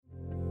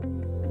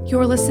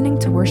You're listening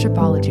to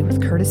Worshipology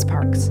with Curtis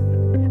Parks,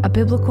 a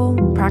biblical,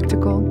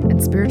 practical, and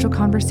spiritual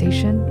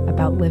conversation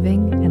about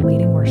living and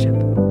leading worship.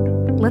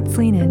 Let's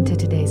lean into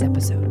today's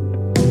episode.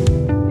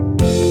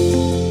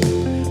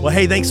 Well,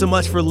 hey, thanks so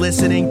much for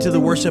listening to the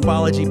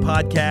Worshipology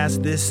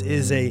podcast. This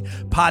is a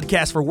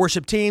podcast for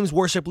worship teams,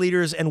 worship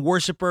leaders, and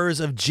worshipers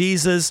of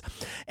Jesus.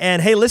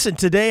 And hey, listen,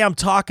 today I'm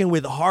talking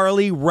with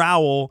Harley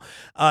Rowell.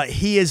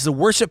 He is the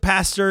worship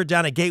pastor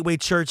down at Gateway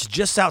Church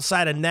just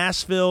outside of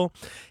Nashville.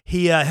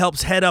 He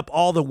helps head up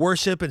all the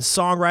worship and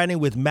songwriting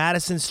with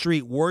Madison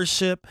Street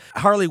Worship.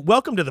 Harley,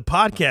 welcome to the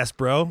podcast,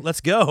 bro.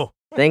 Let's go.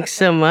 Thanks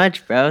so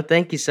much, bro.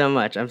 Thank you so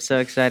much. I'm so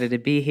excited to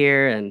be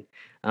here. And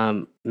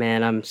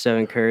man, I'm so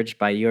encouraged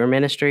by your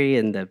ministry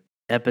and the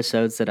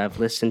episodes that I've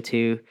listened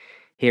to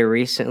here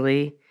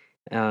recently.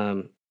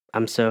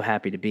 I'm so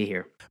happy to be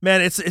here.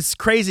 Man, it's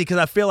crazy because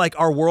I feel like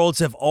our worlds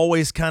have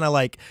always kind of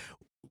like,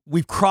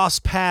 we've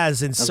crossed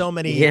paths in so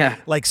many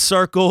like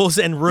circles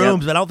and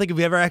rooms, but I don't think we've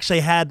ever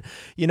actually had,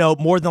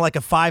 more than like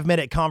a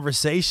 5-minute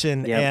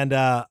conversation. And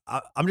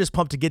I'm just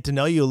pumped to get to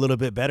know you a little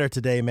bit better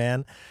today,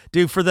 man.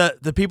 Dude, for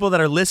the people that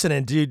are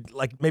listening, dude,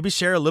 like maybe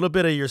share a little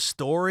bit of your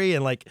story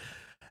and like,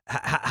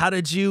 how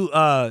did you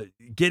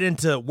get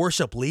into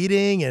worship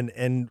leading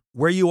and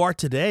where you are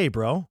today,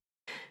 bro?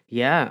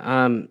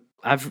 Yeah,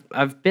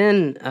 I've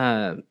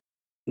been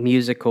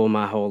musical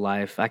my whole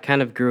life. I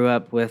kind of grew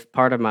up with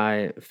part of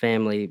my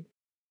family,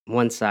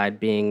 one side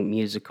being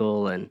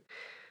musical, and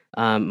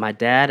my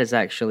dad is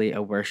actually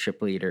a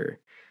worship leader.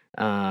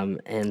 And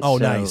Oh,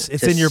 so nice.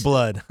 It's in your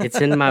blood. it's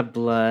in my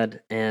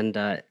blood,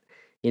 and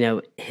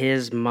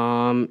his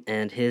mom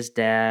and his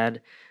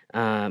dad.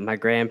 My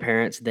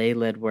grandparents, they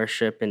led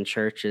worship in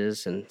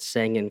churches and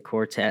sang in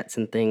quartets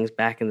and things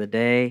back in the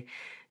day.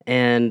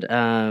 And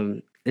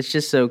it's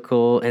just so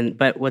cool.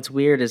 But what's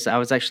weird is I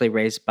was actually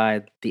raised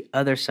by the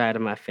other side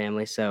of my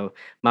family. So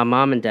my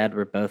mom and dad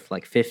were both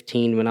like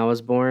 15 when I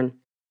was born.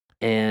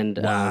 And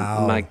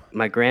Wow.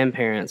 my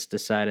grandparents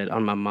decided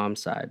on my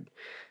mom's side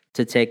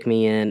to take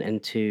me in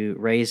and to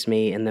raise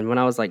me. And then when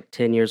I was like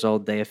 10 years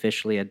old, they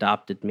officially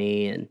adopted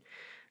me, and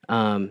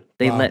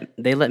they Wow.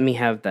 let me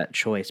have that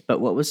choice. But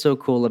what was so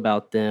cool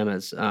about them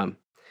is,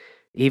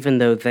 even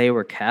though they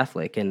were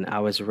Catholic and I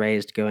was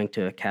raised going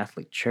to a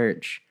Catholic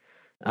church,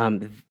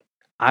 th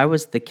I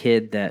was the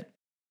kid that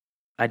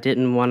I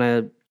didn't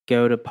wanna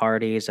go to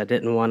parties, I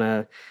didn't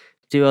wanna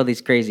do all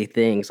these crazy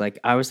things. Like,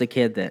 I was the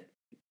kid that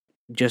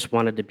just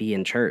wanted to be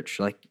in church.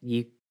 Like,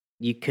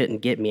 you couldn't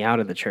get me out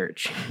of the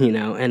church,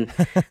 And,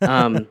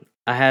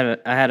 I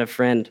had a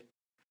friend.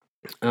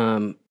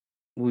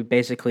 We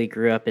basically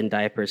grew up in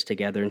diapers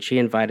together, and she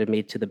invited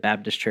me to the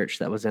Baptist church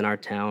that was in our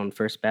town,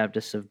 First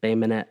Baptist of Bay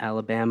Minette,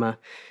 Alabama.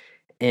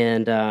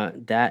 And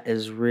that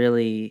is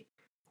really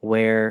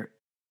where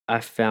I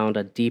found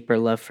a deeper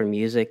love for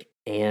music,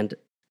 and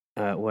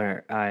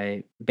where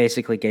I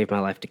basically gave my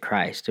life to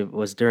Christ. It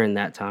was during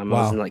that time.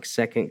 I was in Wow. like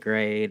second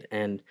grade,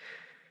 and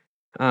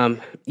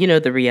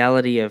the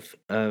reality of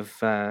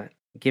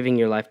giving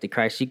your life to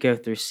Christ, you go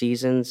through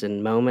seasons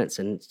and moments,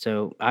 and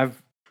so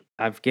I've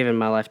given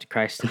my life to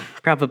Christ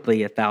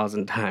probably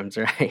 1,000 times,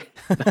 right?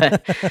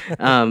 But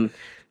um,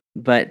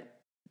 but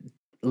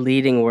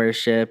leading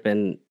worship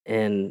and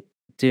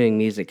doing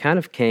music kind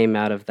of came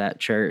out of that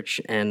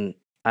church, and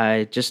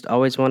I just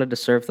always wanted to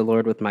serve the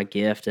Lord with my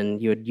gift,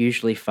 and you would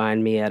usually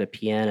find me at a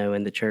piano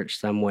in the church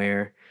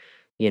somewhere,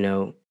 you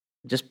know,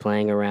 just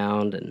playing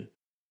around and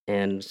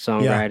Yeah.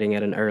 songwriting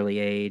at an early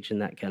age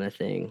and that kind of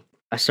thing.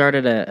 I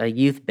started a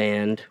youth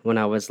band when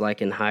I was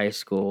like in high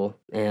school,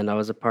 and I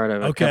was a part of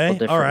a couple Okay. All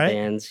different right.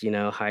 bands,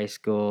 high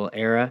school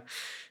era.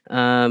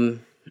 Um,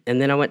 and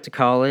then I went to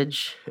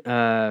college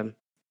down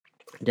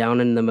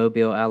in the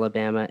Mobile,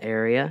 Alabama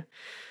area,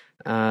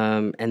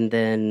 and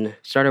then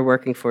started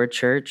working for a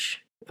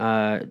church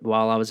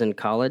while I was in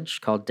college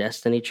called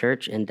Destiny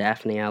Church in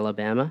Daphne,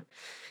 Alabama.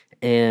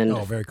 And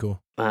Oh, very cool.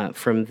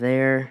 from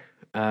there,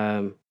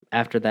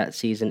 after that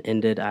season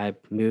ended, I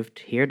moved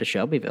here to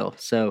Shelbyville.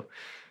 So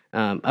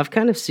I've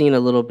kind of seen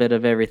a little bit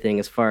of everything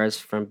as far as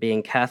from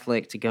being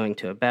Catholic to going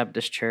to a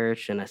Baptist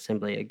church, an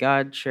Assembly of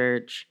God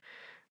church,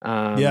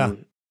 Yeah.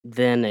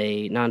 then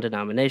a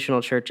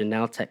non-denominational church, and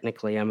now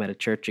technically I'm at a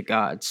Church of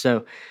God.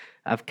 So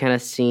I've kind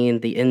of seen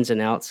the ins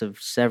and outs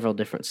of several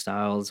different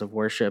styles of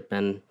worship,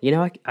 and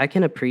I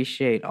can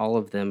appreciate all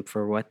of them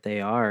for what they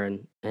are,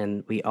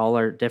 and we all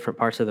are different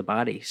parts of the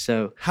body.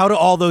 So How do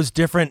all those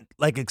different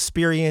like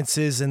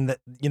experiences and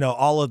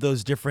all of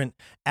those different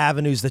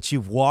avenues that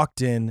you've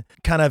walked in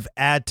kind of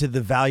add to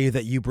the value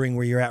that you bring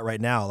where you're at right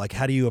now? Like,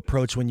 how do you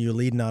approach when you're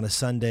leading on a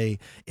Sunday?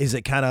 Is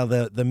it kind of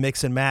the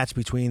mix and match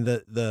between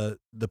the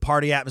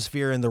party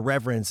atmosphere and the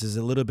reverence? Is it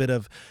a little bit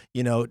of,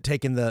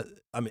 taking a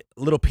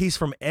little piece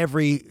from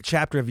every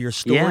chapter of your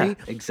yeah, story?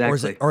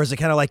 exactly. Or is it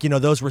kind of like,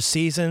 those were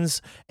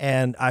seasons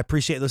and I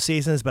appreciate those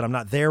seasons, but I'm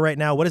not there right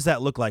now? What does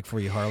that look like for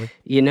you, Harley?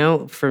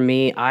 For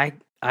me, I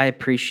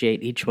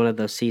appreciate each one of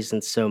those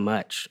seasons so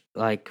much.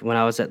 Like when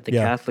I was at the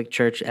Yeah. Catholic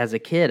Church as a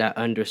kid, I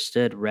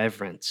understood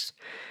reverence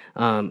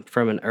from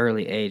an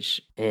early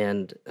age,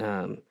 and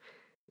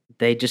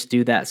they just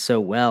do that so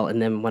well.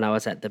 And then when I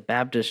was at the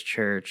Baptist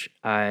church,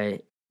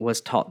 I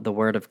was taught the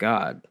Word of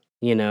God,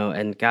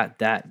 and got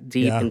that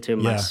deep Yeah, into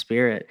my yeah.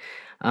 spirit.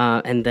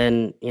 And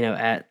then,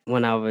 at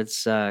when I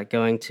was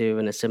going to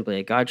an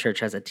Assembly of God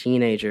church as a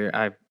teenager,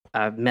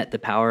 I met the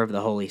power of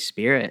the Holy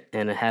Spirit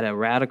and I had a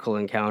radical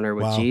encounter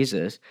with Wow.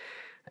 Jesus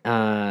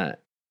uh,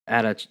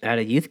 at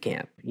a youth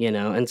camp,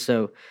 and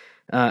so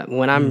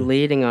when I'm Mm.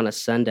 leading on a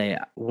Sunday,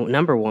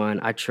 number one,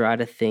 I try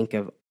to think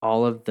of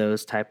all of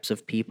those types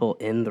of people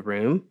in the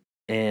room,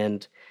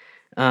 and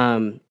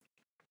um,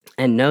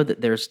 and know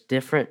that there's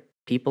different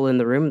people in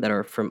the room that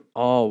are from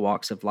all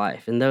walks of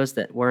life, and those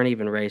that weren't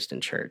even raised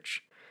in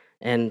church.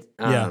 And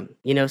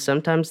Yeah.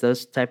 sometimes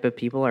those type of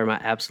people are my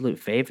absolute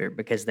favorite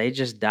because they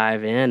just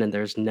dive in, and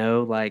there's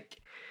no like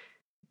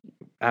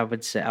I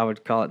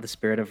would call it the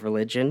spirit of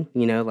religion,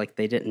 like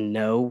they didn't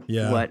know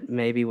Yeah. what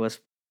maybe was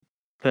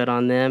put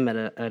on them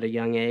at a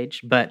young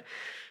age. But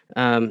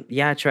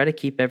yeah, I try to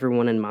keep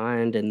everyone in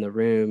mind in the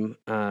room,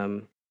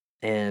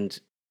 and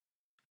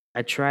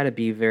I try to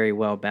be very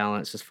well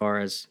balanced as far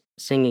as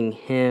singing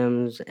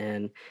hymns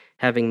and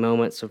having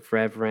moments of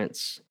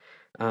reverence.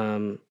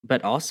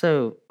 But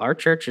also, our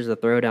church is a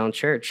throwdown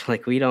church.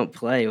 Like we don't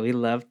play. We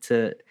love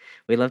to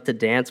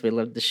dance. We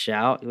love to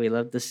shout. We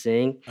love to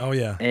sing, Oh,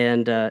 yeah.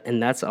 and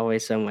that's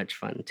always so much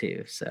fun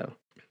too. So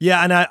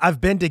Yeah, and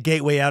I've been to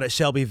Gateway out at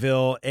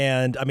Shelbyville,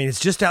 and I mean it's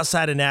just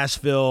outside of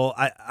Nashville.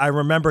 I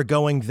remember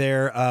going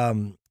there.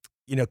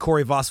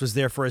 Corey Voss was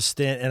there for a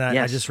stint, and I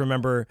just yes,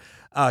 remember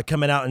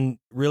coming out, and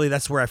really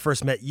that's where I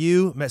first met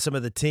you, met some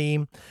of the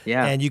team,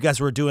 yeah, and you guys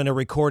were doing a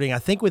recording, I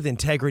think with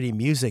Integrity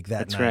Music that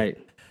that's night, right.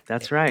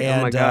 That's right.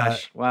 Oh my and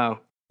gosh! Wow.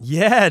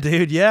 yeah,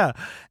 dude, yeah,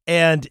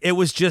 and it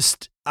was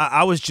just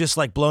I was just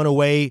like blown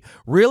away,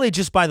 really,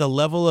 just by the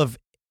level of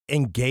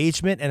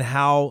engagement and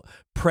how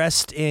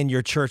pressed in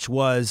your church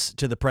was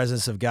to the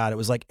presence of God. It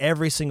was like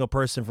every single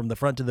person from the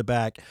front to the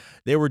back,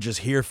 they were just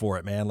here for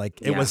it, man.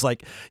 Like it Yeah. was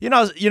like,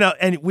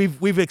 and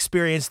we've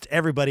experienced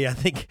everybody. I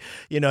think,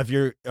 if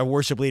you're a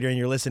worship leader and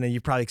you're listening,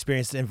 you've probably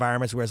experienced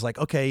environments where it's like,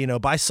 okay,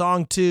 by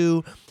song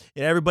 2,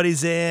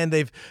 everybody's in.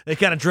 They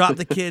kind of dropped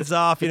the kids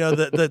off.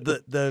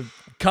 The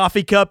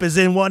coffee cup is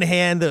in one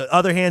hand, the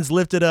other hand's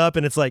lifted up,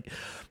 and it's like,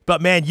 but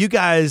man, you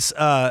guys,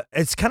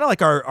 it's kind of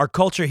like our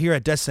culture here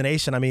at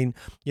Destination. I mean,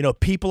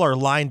 people are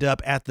lined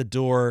up at the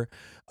door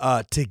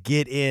to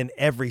get in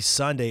every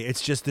Sunday.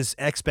 It's just this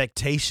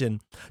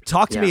expectation.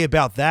 Talk to Yeah. me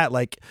about that,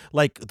 like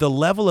the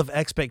level of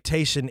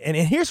expectation. And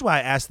here's why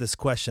I asked this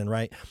question,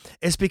 right?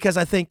 It's because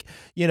I think,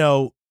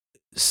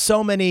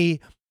 so many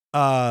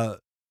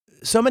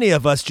so many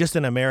of us just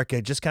in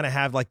America just kind of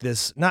have like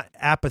this, not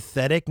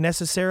apathetic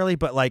necessarily,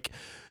 but like,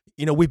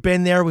 we've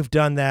been there, we've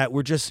done that.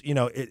 We're just,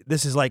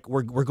 this is like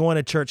we're going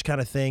to church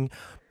kind of thing.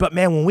 But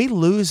man, when we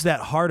lose that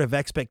heart of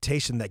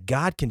expectation that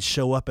God can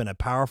show up in a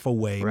powerful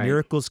way, Right.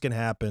 miracles can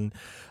happen.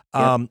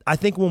 Yep. I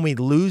think when we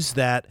lose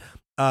that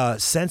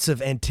sense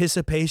of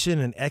anticipation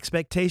and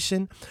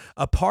expectation,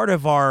 a part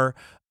of our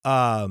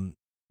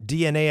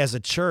DNA as a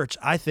church,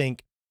 I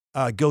think,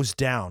 goes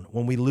down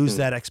when we lose Mm.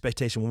 that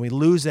expectation, when we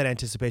lose that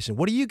anticipation.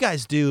 What do you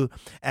guys do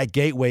at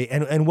Gateway?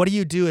 And what do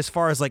you do as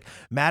far as like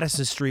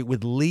Madison Street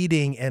with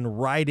leading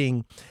and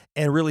writing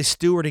and really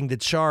stewarding the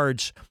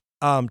charge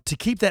to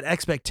keep that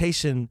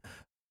expectation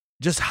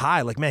just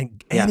high? Like, man,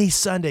 Yeah. any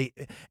Sunday,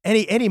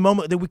 any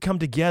moment that we come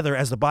together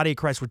as the body of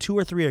Christ where 2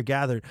 or 3 are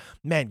gathered,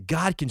 man,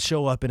 God can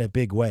show up in a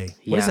big way.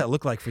 What does Yeah. that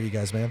look like for you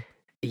guys, man?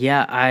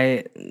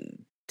 Yeah,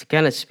 to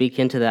kind of speak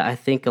into that, I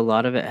think a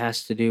lot of it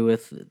has to do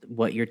with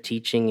what you're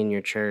teaching in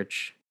your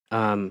church.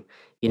 Wow.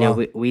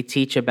 We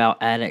teach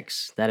about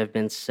addicts that have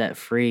been set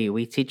free.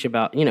 We teach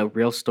about,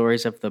 real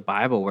stories of the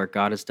Bible where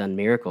God has done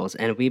miracles.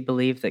 And we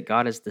believe that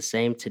God is the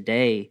same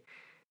today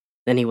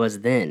than he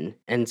was then.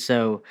 And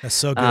so That's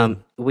so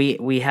good.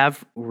 we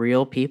have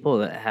real people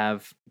that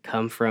have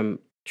come from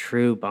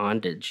true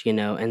bondage,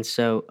 and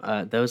so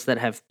those that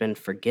have been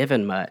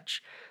forgiven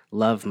much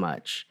love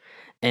much,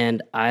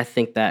 and I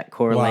think that Wow.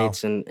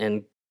 correlates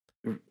and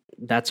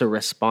that's a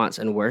response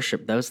in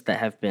worship. Those that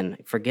have been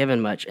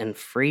forgiven much and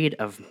freed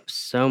of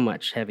so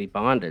much heavy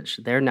bondage,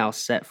 they're now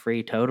set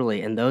free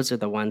totally, and those are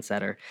the ones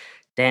that are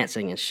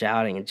dancing and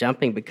shouting and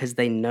jumping because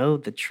they know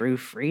the true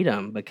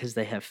freedom because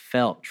they have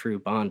felt true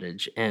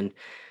bondage. And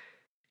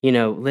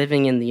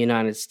living in the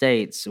United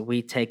States,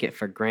 we take it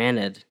for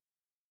granted,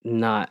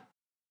 not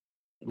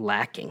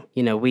lacking.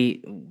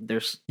 We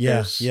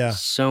Yeah. there's Yeah.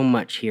 so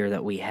much here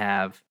that we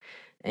have,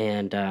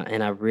 and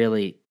I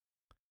really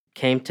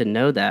came to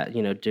know that,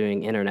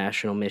 doing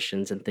international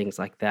missions and things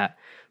like that.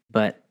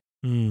 But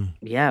Mm.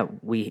 yeah,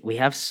 we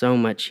have so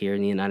much here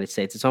in the United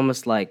States. It's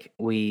almost like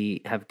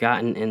we have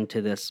gotten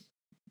into this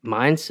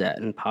mindset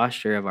and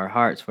posture of our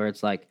hearts where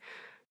it's like,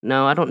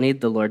 no, I don't need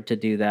the Lord to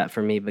do that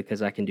for me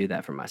because I can do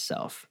that for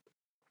myself.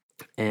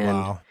 And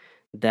Wow.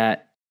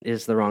 that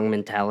is the wrong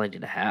mentality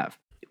to have.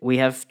 We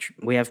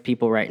have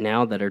people right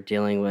now that are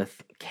dealing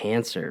with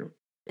cancer,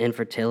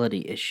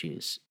 infertility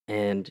issues,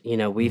 and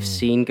we've Mm.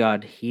 seen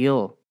God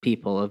heal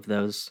people of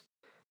those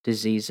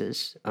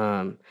diseases.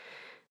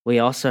 We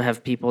also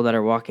have people that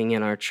are walking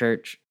in our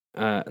church,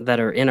 that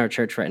are in our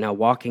church right now,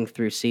 walking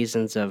through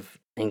seasons of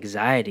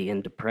anxiety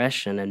and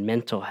depression and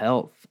mental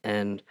health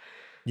and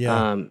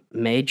Yeah.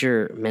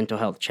 major mental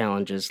health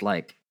challenges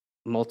like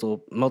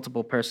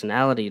multiple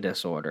personality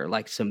disorder,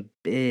 like some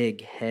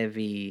big,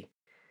 heavy,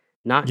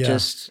 not Yeah.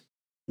 just,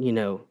 you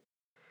know,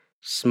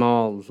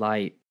 small,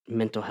 light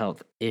mental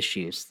health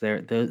issues.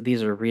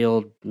 These are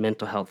real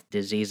mental health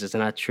diseases,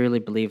 and I truly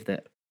believe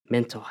that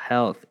mental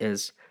health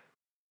is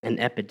an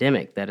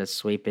epidemic that is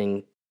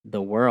sweeping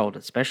the world,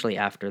 especially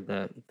after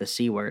the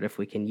C word, if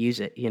we can use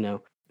it, you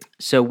know.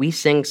 So we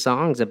sing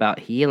songs about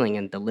healing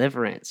and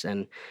deliverance,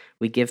 and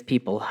we give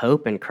people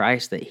hope in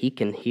Christ that He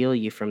can heal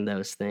you from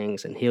those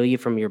things and heal you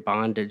from your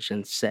bondage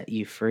and set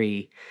you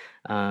free.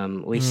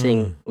 Mm.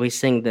 We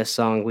sing this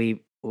song.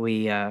 We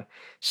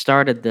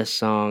started this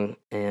song,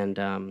 and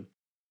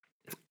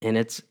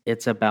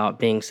it's about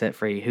being set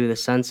free. Who the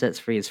Son sets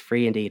free is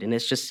free indeed, and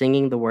it's just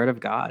singing the Word of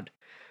God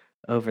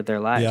over their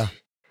lives. Yeah.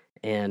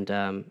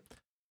 And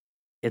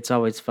it's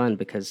always fun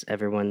because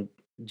everyone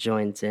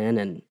joins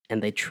in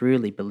and they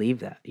truly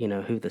believe that, you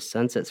know, who the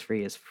sun sets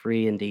free is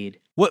free indeed.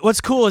 What's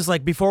cool is,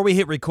 like, before we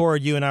hit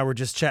record, you and I were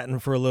just chatting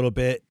for a little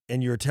bit,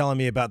 and you were telling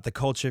me about the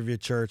culture of your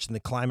church and the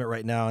climate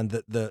right now, and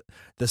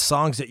the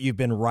songs that you've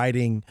been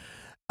writing,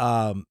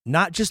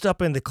 not just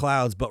up in the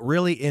clouds, but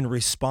really in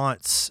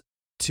response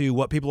to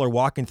what people are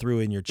walking through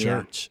in your Yeah.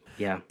 church.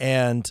 Yeah.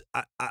 And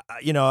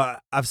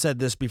I've said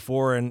this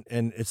before, and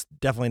it's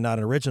definitely not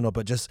an original,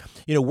 but just,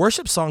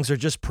 worship songs are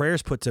just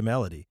prayers put to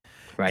melody.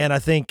 Right. And I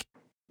think,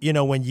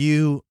 when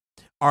you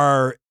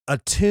are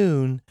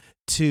attuned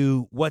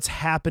to what's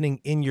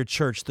happening in your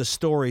church, the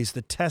stories,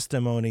 the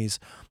testimonies,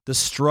 the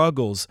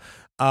struggles,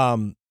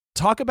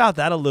 talk about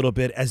that a little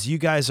bit as you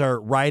guys are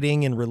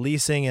writing and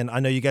releasing. And I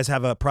know you guys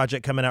have a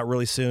project coming out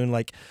really soon.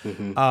 Like,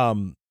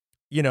 Mhm.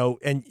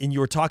 and you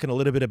were talking a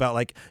little bit about,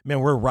 like, man,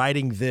 we're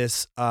writing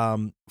this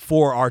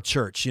for our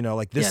church,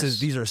 like Yes.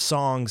 these are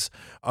songs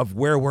of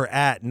where we're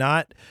at,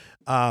 not,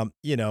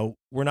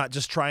 we're not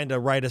just trying to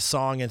write a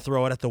song and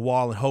throw it at the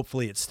wall and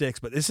hopefully it sticks,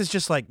 but this is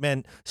just like,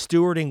 man,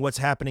 stewarding what's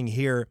happening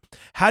here.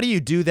 How do you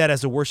do that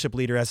as a worship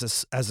leader, as a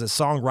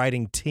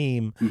songwriting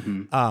team?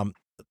 Mhm.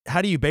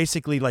 How do you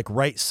basically, like,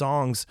 write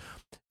songs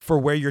for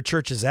where your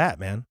church is at,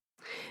 man?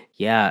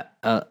 Yeah,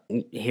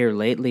 here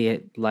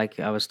lately, like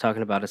I was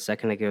talking about a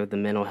second ago, the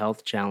mental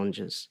health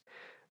challenges.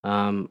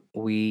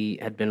 We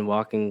had been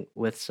walking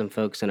with some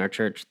folks in our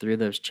church through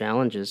those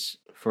challenges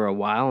for a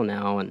while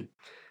now, and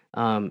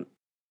um,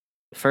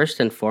 first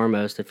and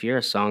foremost, if you're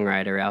a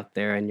songwriter out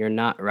there and you're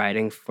not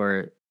writing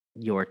for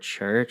your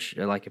church,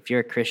 or like if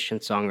you're a Christian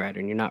songwriter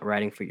and you're not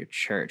writing for your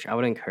church, I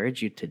would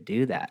encourage you to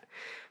do that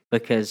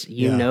because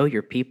you Yeah. know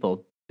your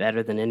people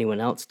better than anyone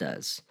else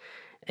does.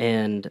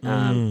 And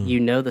Mm. you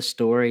know the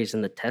stories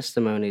and the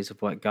testimonies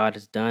of what God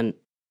has done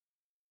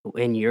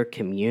in your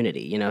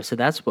community, you know. So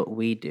that's what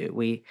we do.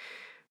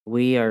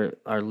 We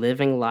are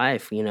living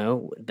life, you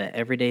know, the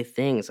everyday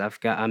things.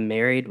 I'm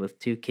married with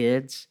 2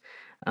 kids,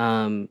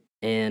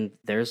 and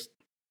there's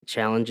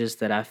challenges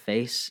that I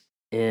face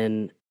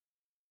in,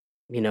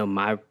 you know,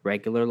 my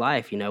regular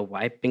life, you know,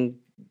 wiping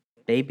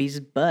babies'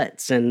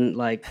 butts and,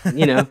 like,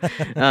 you know,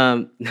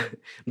 um,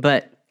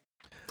 but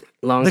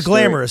long The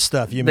story, glamorous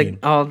stuff, you mean?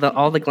 all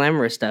the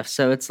glamorous stuff.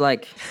 So it's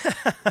like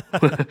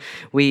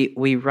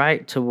we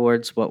write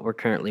towards what we're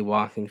currently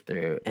walking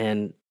through,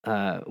 and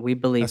we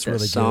believe That's that really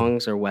good.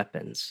 songs are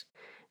weapons.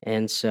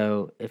 And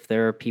so, if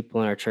there are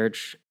people in our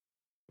church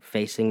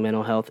facing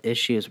mental health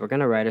issues, we're going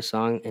to write a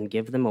song and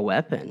give them a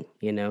weapon,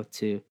 you know,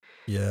 to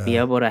be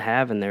Yeah. able to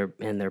have in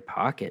their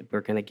pocket.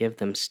 We're going to give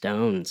them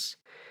stones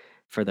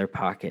for their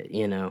pocket,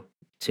 you know,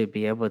 to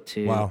be able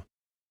to Wow.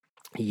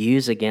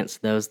 use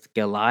against those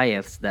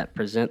Goliaths that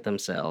present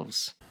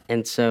themselves.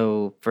 And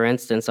so, for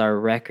instance, our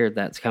record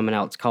that's coming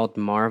out, it's called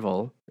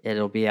Marvel.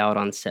 It'll be out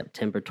on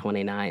September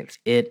 29th.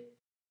 It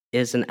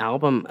is an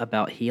album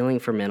about healing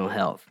for mental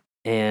health.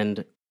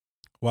 And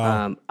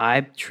Wow.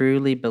 I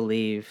truly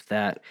believe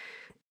that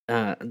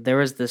there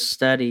was this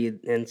study,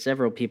 and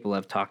several people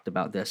have talked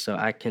about this, so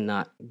I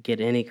cannot get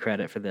any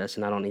credit for this,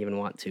 and I don't even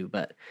want to.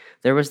 But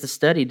there was the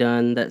study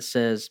done that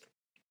says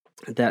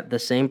that the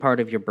same part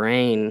of your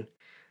brain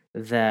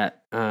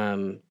that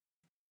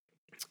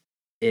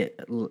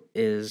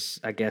is,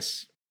 I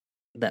guess,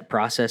 that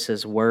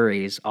processes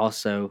worries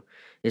also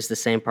is the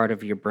same part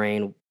of your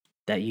brain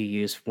that you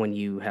use when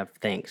you have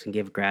thanks and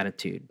give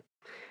gratitude.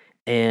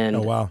 Oh,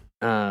 And wow.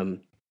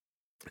 um,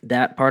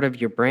 that part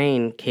of your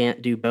brain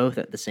can't do both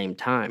at the same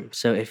time.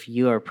 So if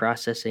you are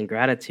processing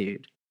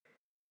gratitude,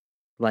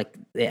 like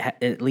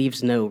it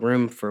leaves no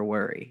room for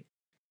worry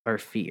or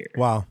fear.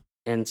 Wow.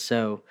 And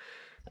so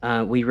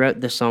we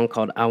wrote this song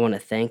called I Want to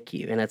Thank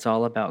You, and it's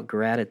all about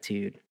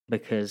gratitude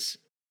because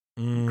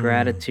Mm.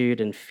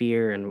 gratitude and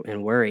fear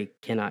and worry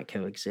cannot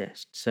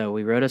coexist. So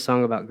we wrote a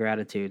song about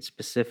gratitude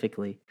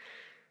specifically,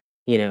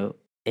 you know,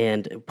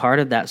 and part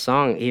of that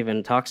song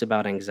even talks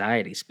about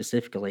anxiety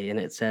specifically. And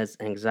it says,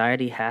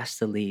 anxiety has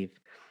to leave,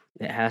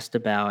 it has to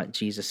bow at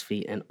Jesus'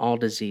 feet, and all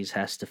disease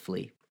has to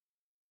flee.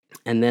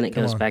 And then it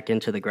Come goes on. back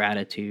into the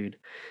gratitude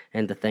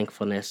and the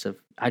thankfulness of,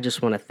 I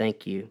just want to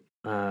thank you.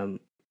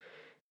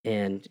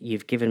 And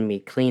you've given me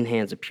clean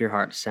hands, a pure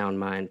heart, a sound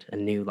mind, a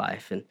new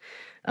life.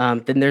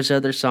 And then there's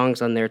other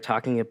songs on there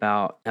talking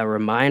about a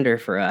reminder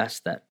for us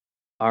that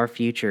our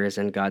future is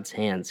in God's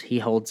hands. He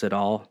holds it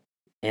all,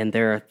 and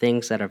there are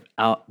things that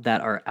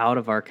are out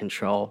of our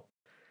control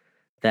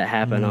that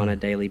happen on a Mm,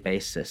 daily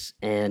basis,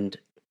 and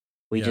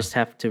we yeah. just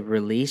have to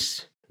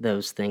release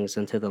those things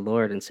into the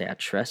Lord and say, "I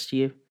trust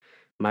you.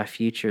 My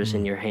future is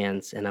in Mm, your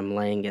hands, and I'm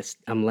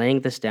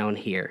laying this down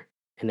here,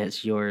 and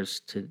it's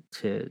yours to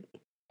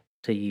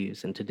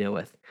use and to deal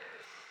with."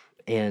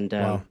 And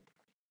wow.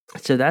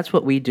 so that's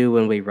what we do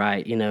when we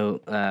write.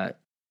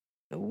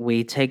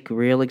 We take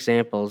real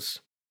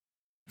examples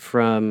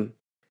from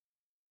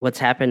what's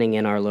happening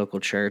in our local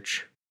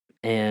church,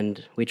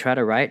 and we try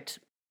to write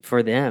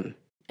for them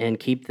and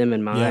keep them in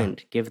Yeah.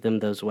 mind, give them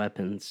those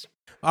weapons.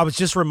 I was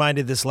just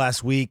reminded this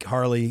last week,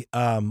 Harley.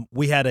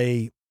 We had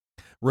a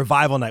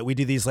revival night. We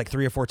do these like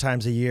 3 or 4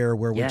 times a year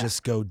where we Yeah,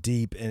 just go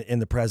deep in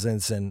the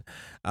presence. And,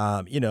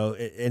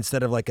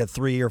 instead of like a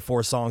 3 or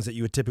 4 songs that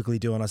you would typically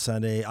do on a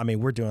Sunday, I mean,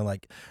 we're doing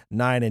like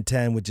 9 and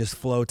 10 with just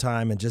flow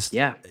time and just,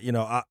 yeah,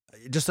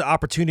 just the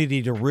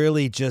opportunity to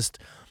really just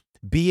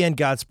be in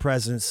God's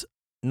presence,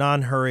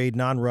 non-hurried,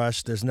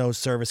 non-rushed. There's no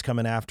service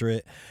coming after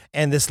it.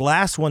 And this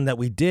last one that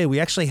we did, we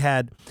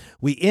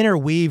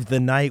interweaved the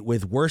night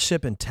with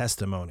worship and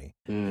testimony.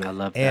 I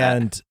love that.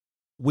 And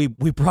we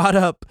brought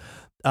up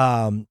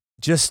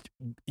just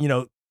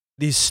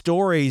these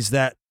stories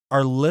that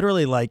are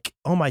literally like,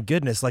 oh my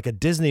goodness, like a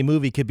Disney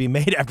movie could be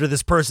made after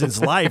this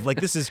person's life. Like,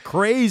 this is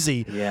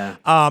crazy. Yeah.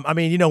 I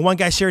mean, one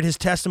guy shared his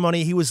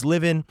testimony. He was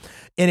living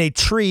in a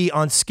tree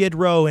on Skid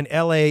Row in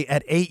LA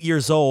at 8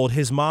 years old.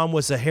 His mom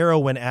was a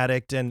heroin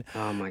addict, and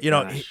Oh my he,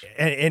 gosh.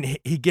 and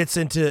he gets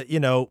into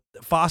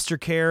foster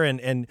care,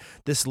 and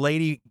this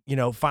lady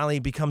finally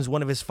becomes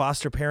one of his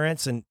foster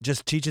parents and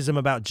just teaches him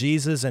about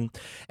Jesus, and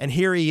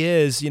here he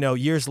is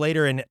years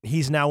later, and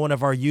he's now one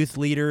of our youth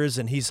leaders,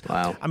 and he's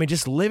Wow. I mean,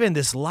 just living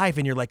this life,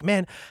 and you're like,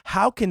 man,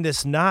 how can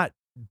this not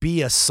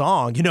be a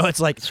song? It's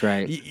like That's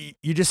right.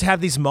 you just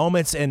have these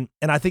moments, and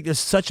I think there's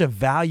such a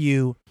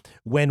value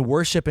when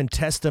worship and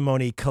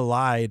testimony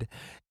collide,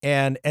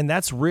 and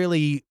that's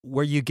really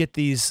where you get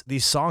these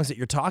songs that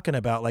you're talking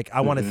about. Like,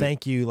 I want to Mhm.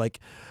 thank you. Like,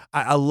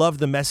 I love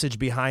the message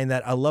behind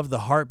that. I love the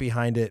heart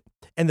behind it,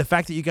 and the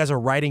fact that you guys are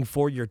writing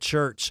for your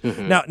church.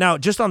 Mhm. Now,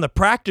 just on the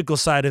practical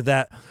side of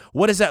that,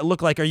 what does that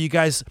look like? Do you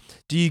guys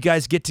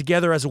get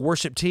together as a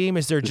worship team?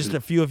 Is there just Mhm. a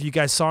few of you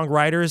guys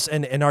songwriters,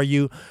 and are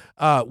you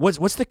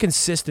what's the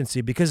consistency?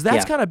 Because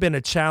that's Yeah. kind of been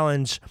a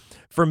challenge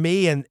for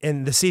me, and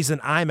in the season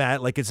I'm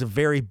at. Like, it's a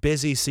very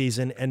busy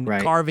season, and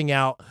Right. carving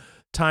out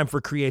time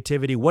for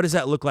creativity. What does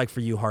that look like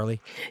for you,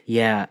 Harley?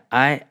 Yeah,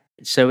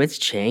 so it's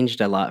changed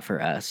a lot for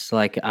us.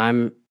 Like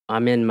I'm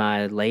in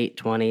my late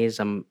 20s.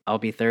 I'll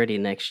be 30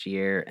 next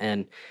year,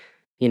 and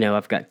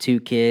I've got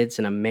 2 kids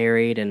and I'm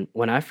married, and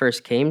when I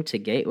first came to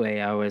Gateway,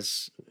 I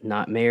was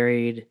not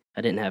married.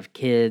 I didn't have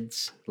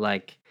kids.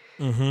 Like,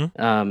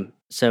 Mm-hmm.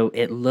 so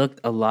it looked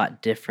a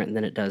lot different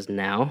than it does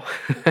now.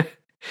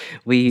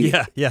 We,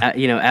 Yeah,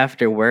 yeah,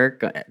 after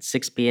work at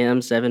 6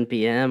 p.m., 7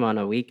 p.m. on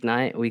a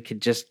weeknight, we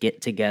could just get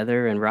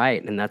together and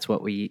write, and that's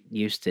what we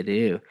used to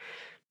do.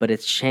 But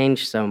it's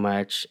changed so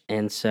much,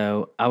 and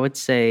so I would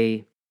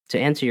say, to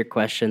answer your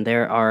question,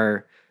 there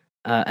are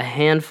a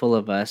handful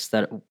of us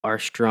that are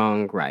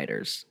strong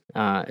writers,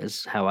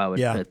 is how I would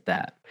yeah, put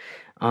that.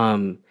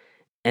 Um,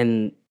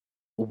 and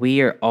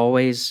we are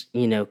always,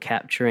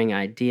 capturing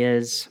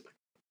ideas.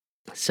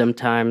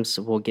 Sometimes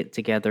we'll get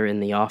together in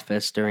the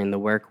office during the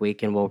work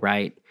week and we'll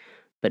write,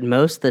 but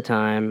most of the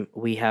time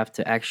we have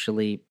to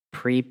actually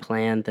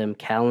pre-plan them,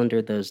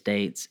 calendar those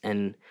dates,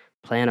 and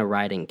plan a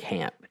writing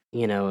camp.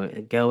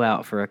 Go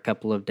out for a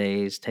couple of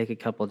days, take a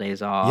couple of days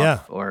yeah.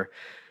 off, or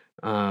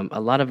a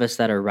lot of us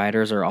that are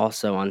writers are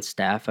also on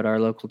staff at our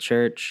local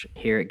church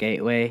here at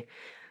Gateway.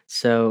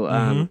 So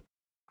Mm-hmm.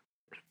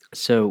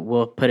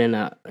 we'll put in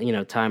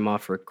a time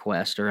off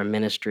request or a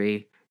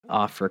ministry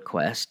off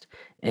request,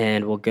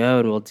 and we'll go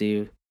and we'll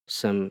do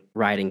some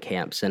writing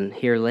camps. And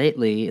here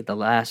lately, the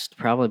last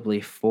probably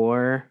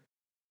 4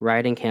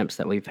 writing camps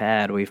that we've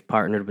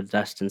partnered with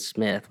Dustin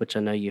Smith, which I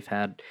know you've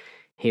had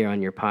here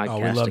on your Oh, we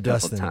podcast a love couple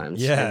Dustin.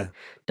 times. And Yeah.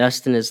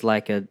 Dustin is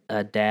like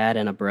a dad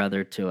and a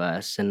brother to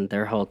us, and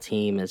their whole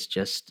team is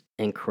just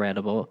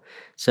incredible.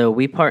 So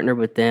we partnered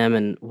with them,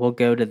 and we'll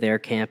go to their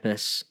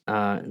campus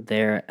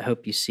there at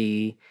Hope You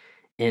See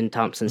in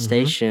Thompson Mm-hmm.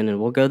 Station,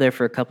 and we'll go there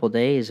for a couple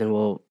days, and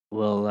we'll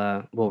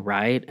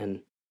write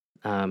and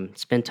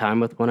spend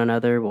time with one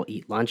another. We'll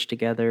eat lunch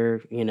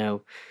together,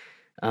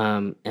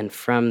 and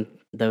from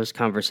those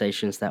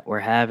conversations that we're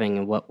having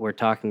and what we're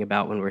talking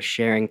about when we're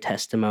sharing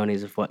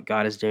testimonies of what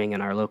God is doing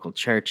in our local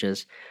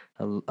churches,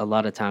 a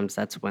lot of times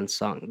that's when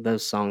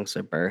those songs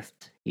are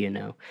birthed.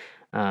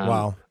 Um,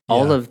 Wow.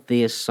 all Yeah. of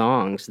these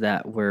songs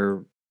that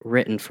were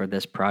written for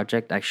this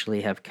project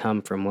actually have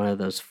come from one of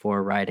those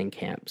 4 writing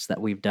camps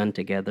that we've done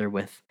together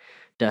with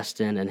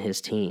Dustin and his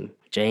team.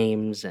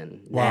 James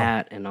and Wow.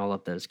 Nat and all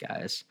of those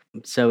guys.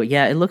 So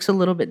yeah, it looks a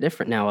little bit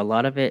different now. A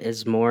lot of it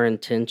is more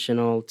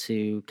intentional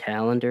to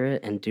calendar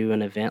it and do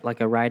an event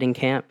like a writing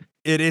camp.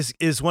 It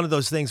is one of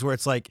those things where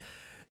it's like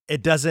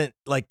it doesn't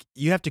like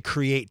you have to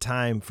create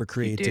time for You do.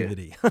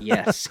 creativity.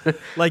 Yes.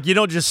 Like you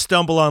don't just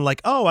stumble on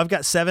like, oh, I've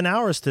got 7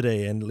 hours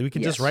today and we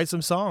can just Yes. write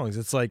some songs.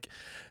 It's like,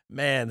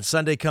 man,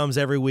 Sunday comes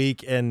every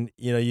week and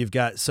you've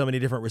got so many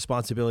different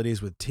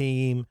responsibilities with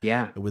team,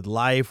 Yeah. with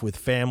life, with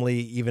family,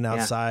 even Yeah.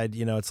 outside.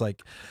 It's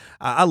like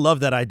I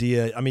love that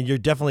idea. I mean, you're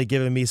definitely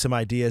giving me some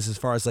ideas as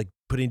far as like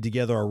putting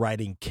together a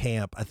writing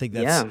camp. I think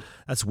Yeah.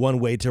 that's one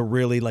way to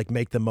really like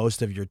make the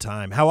most of your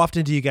time. How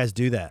often do you guys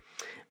do that?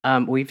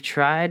 We've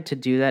tried to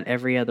do that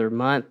every other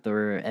month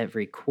or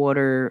every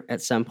quarter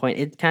at some point.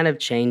 It kind of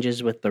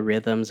changes with the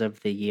rhythms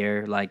of the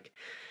year. Like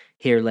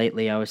here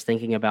lately, I was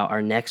thinking about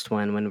our next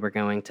one when we're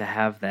going to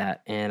have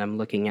that. And I'm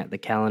looking at the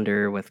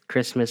calendar with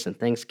Christmas and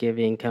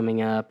Thanksgiving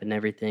coming up and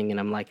everything. And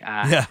I'm like,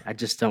 Yeah. I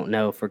just don't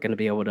know if we're going to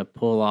be able to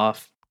pull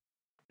off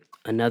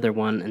another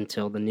one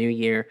until the new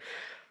year.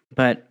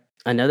 But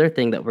another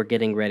thing that we're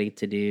getting ready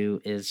to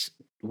do is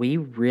we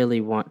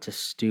really want to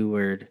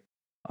steward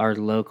our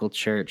local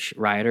church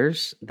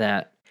writers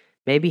that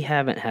maybe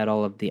haven't had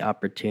all of the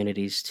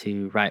opportunities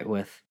to write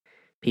with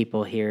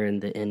people here in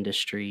the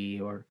industry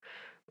or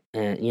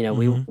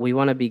Hmm. we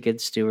want to be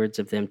good stewards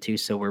of them too.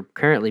 So we're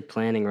currently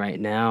planning right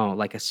now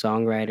like a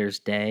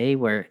songwriters day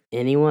where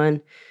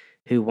anyone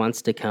who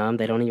wants to come,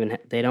 they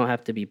don't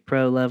have to be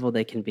pro level,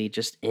 they can be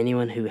just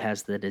anyone who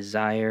has the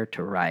desire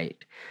to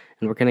write.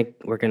 And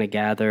we're gonna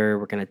gather,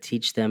 we're gonna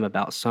teach them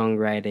about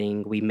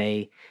songwriting. We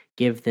may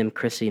give them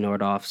Chrissy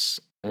Nordoff's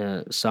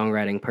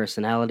songwriting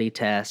personality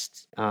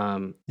test,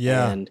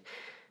 Yeah. and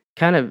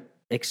kind of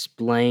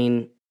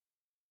explain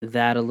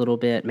that a little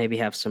bit, maybe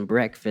have some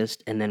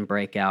breakfast, and then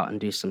break out and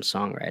do some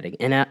songwriting.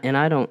 And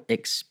I don't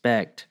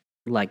expect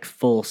like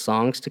full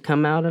songs to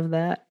come out of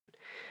that.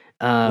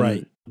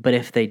 Right. But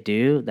if they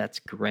do, that's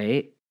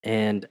great,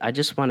 and I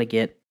just wanna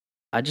get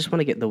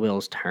the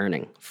wheels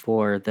turning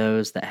for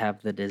those that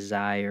have the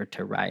desire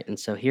to write, and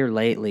so here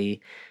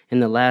lately, in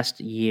the last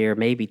year,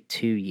 maybe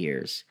 2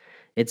 years,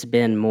 it's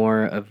been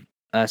more of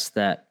us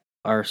that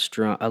are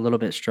strong a little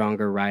bit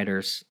stronger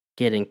writers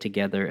getting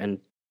together and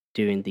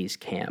doing these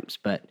camps,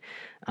 but,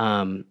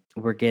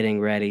 we're getting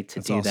ready to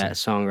That's do that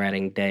awesome.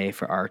 songwriting day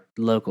for our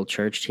local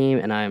church team,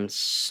 and I'm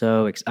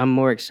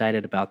more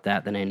excited about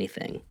that than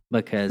anything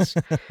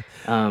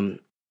um,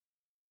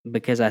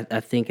 because I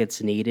think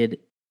it's needed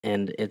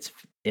and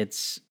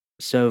it's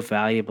so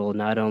valuable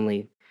not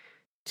only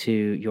to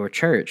your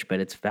church,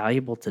 but it's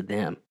valuable to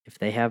them. If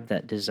they have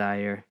that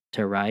desire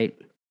to write,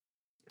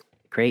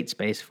 create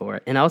space for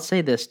it. And I'll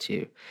say this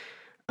too.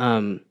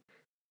 Um,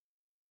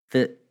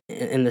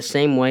 in the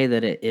same way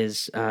that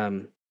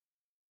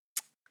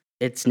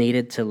it's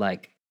needed to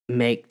like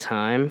make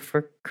time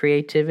for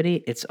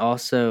creativity, it's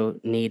also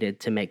needed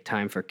to make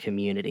time for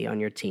community on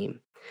your team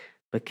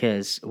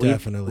because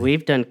Definitely.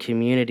 we've done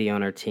community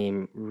on our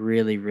team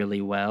really,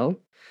 really well.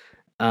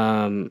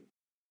 Um,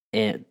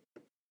 and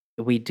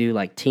we do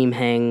like team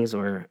hangs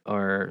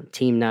or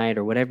team night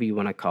or whatever you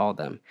want to call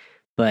them.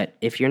 But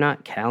if you're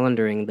not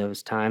calendaring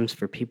those times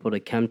for people to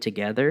come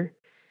together,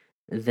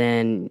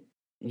 then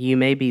you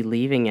may be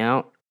leaving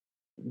out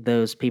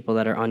those people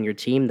that are on your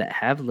team that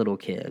have little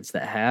kids,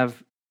 that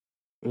have,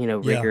 Yeah.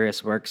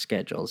 rigorous work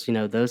schedules.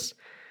 Those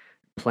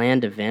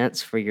planned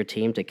events for your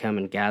team to come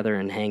and gather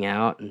and hang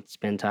out and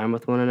spend time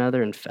with one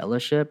another and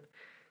fellowship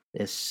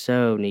is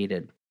so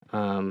needed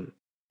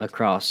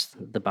across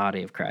the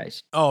body of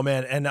Christ. Oh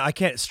man, and I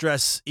can't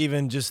stress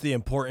even just the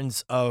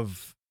importance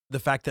of the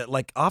fact that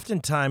like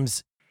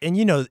oftentimes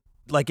and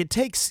like it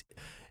takes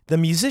the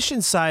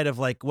musician side of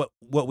like what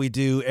we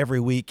do every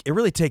week, it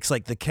really takes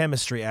like the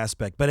chemistry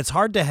aspect, but it's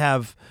hard to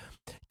have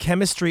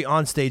chemistry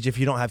on stage if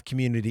you don't have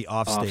community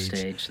off Off stage.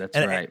 stage, that's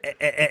And right.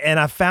 and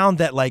I found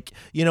that like,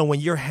 when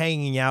you're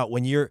hanging out,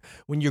 when you're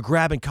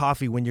grabbing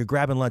coffee, when you're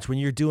grabbing lunch, when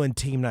you're doing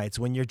team nights,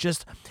 when you're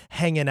just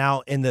hanging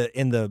out in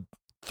the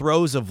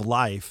throes of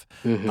life,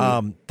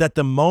 Mhm. that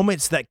the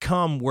moments that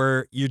come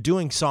where you're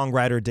doing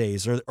songwriter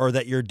days or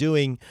that you're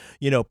doing,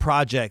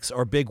 projects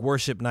or big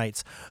worship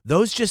nights,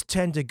 those just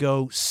tend to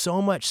go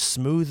so much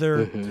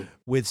smoother Mhm.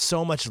 with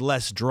so much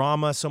less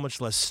drama, so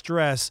much less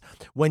stress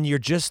when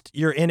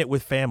you're in it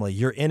with family.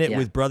 You're in it Yeah.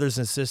 with brothers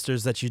and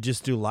sisters that you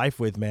just do life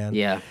with, man.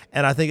 Yeah.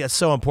 And I think that's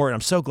so important.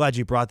 I'm so glad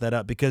you brought that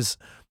up because,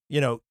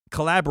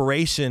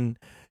 collaboration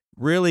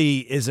really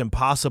is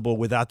impossible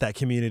without that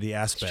community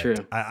It's aspect. true.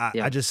 I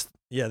Yeah. just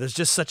yeah, there's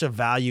just such a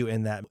value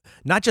in that.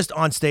 Not just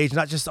on stage,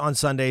 not just on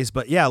Sundays,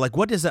 but yeah, like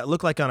what does that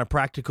look like on a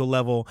practical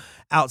level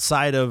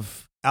outside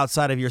of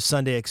your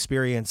Sunday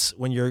experience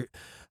when you're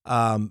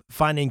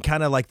finding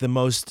kind of like the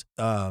most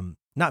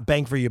not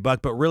bang for your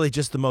buck, but really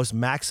just the most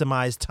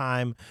maximized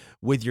time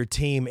with your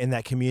team in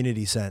that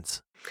community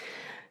sense.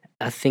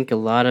 I think a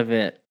lot of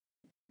it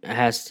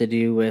has to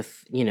do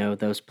with,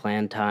 those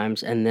planned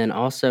times, and then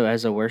also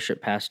as a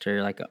worship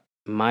pastor, like,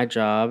 my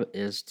job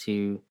is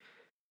to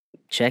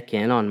check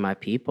in on my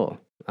people,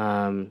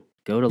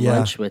 go to Yeah.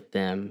 lunch with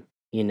them,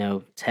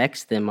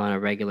 text them on a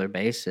regular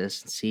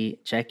basis,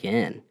 check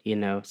in,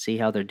 see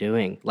how they're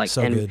doing. Like,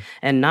 So good.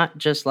 and not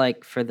just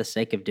like for the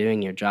sake of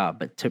doing your job,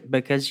 but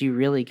because you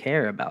really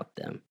care about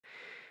them.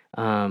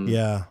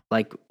 Yeah.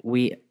 Like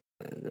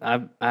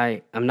I'm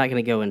not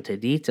going to go into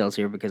details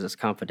here because it's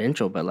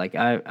confidential, but like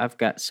I've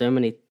got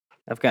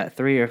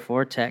 3 or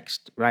 4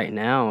 texts right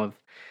now of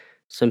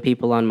some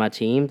people on my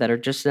team that are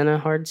just in a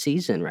hard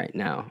season right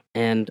now,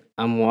 and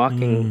I'm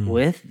walking Mm.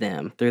 with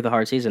them through the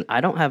hard season.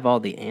 I don't have all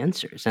the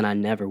answers, and I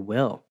never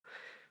will,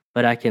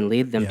 but I can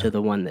lead them to Yeah.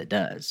 the one that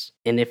does.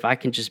 And if I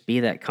can just be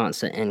that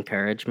constant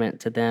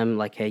encouragement to them,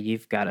 like, "Hey,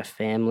 you've got a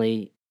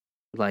family,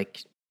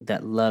 like,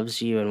 that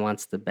loves you and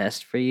wants the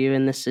best for you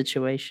in this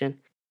situation.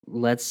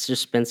 Let's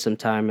just spend some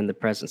time in the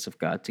presence of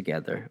God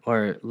together."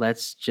 Or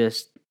let's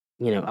just,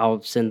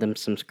 I'll send them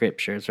some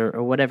scriptures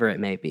or whatever it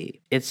may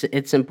be.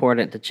 It's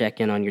important to check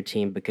in on your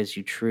team because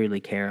you truly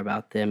care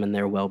about them and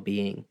their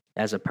well-being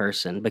as a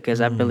person, because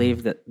I Mm.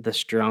 believe that the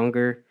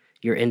stronger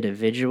your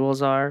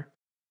individuals are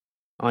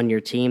on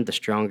your team, the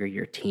stronger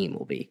your team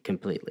will be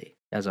completely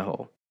as a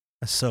whole.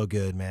 That's so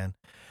good, man.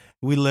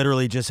 We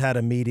literally just had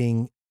a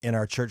meeting in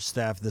our church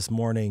staff this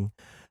morning,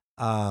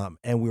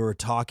 and we were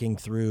talking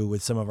through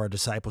with some of our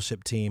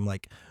discipleship team,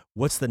 like,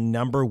 what's the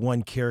number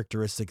one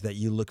characteristic that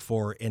you look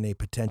for in a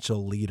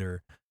potential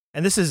leader?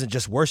 And this isn't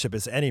just worship,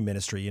 it's any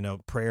ministry,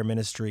 prayer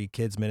ministry,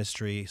 kids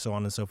ministry, so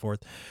on and so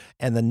forth.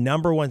 And the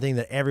number one thing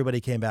that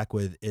everybody came back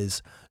with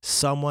is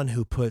someone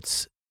who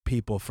puts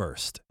people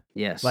first,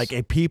 like Yes.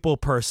 a people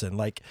person,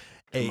 like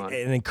Come on.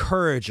 an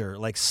encourager,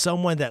 like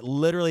someone that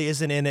literally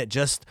isn't in it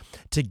just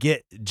to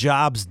get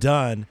jobs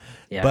done,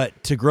 Yeah.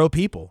 but to grow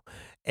people.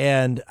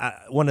 And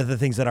one of the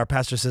things that our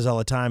pastor says all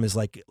the time is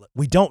like,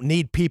 we don't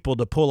need people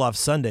to pull off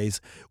Sundays.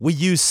 We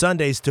use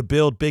Sundays to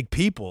build big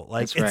people.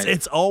 Like That's right.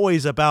 it's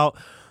always about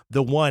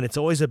the one. It's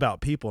always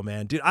about people,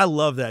 man. Dude, I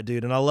love that,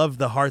 dude. And I love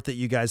the heart that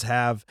you guys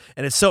have.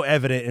 And it's so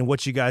evident in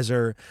what you guys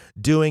are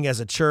doing as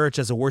a church,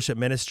 as a worship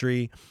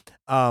ministry.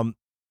 One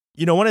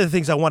of the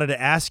things I wanted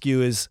to ask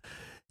you is,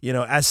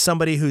 as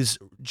somebody who's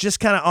just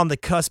kind of on the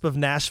cusp of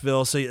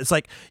Nashville, so it's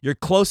like you're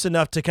close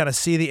enough to kind of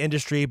see the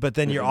industry, but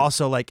then you're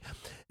also like,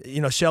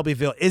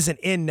 Shelbyville isn't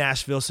in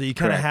Nashville, so you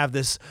kind of Correct. have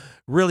this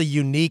really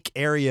unique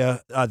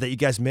area that you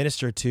guys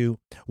minister to.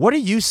 What are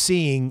you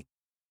seeing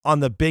on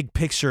the big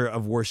picture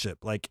of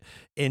worship, like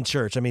in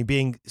church? I mean,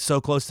 being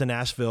so close to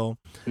Nashville,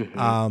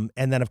 Mhm.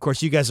 and then of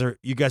course you guys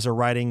are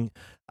writing,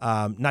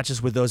 not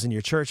just with those in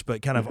your church,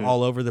 but kind of Mhm.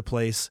 all over the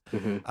place.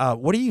 Mhm.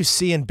 What do you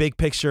see in big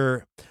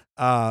picture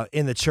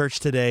in the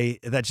church today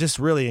that just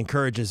really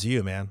encourages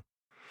you, man?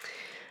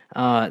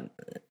 Uh,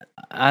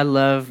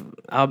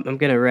 I'm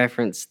gonna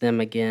reference them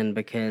again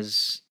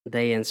because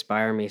they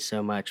inspire me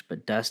so much,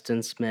 but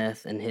Dustin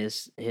Smith and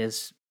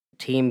his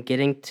team,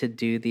 getting to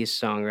do these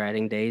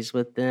songwriting days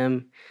with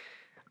them,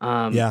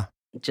 um, Yeah.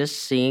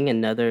 just seeing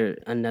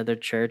another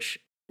church,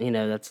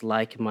 that's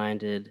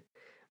like-minded,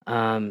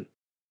 um,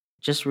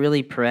 just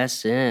really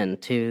press in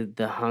to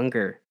the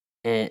hunger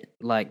and,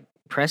 like,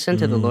 press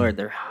into the Mm, Lord.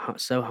 They're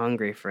so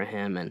hungry for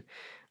Him, and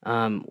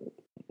um,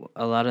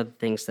 a lot of the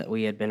things that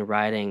we had been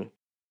writing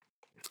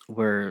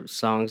were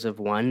songs of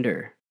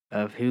wonder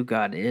of who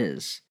God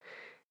is,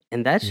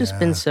 and that's just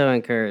been yeah. so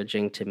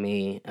encouraging to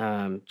me.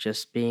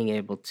 Just being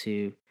able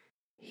to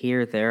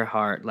hear their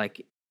heart.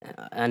 Like,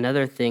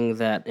 another thing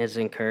that is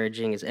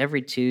encouraging is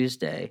every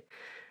Tuesday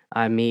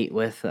I meet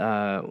with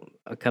a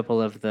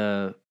couple of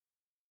the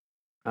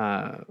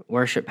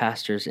worship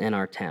pastors in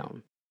our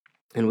town,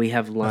 and we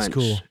have That's lunch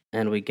cool.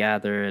 and we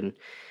gather, and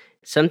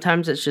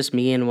sometimes it's just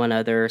me and one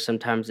other,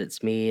 sometimes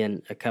it's me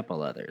and a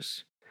couple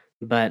others.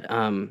 But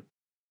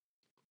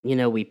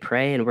we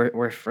pray and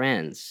we're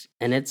friends,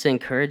 and it's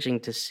encouraging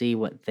to see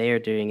what they're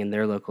doing in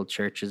their local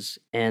churches,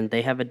 and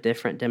they have a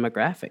different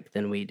demographic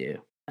than we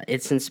do.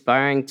 It's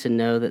inspiring to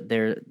know that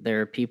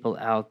there are people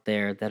out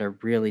there that are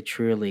really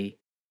truly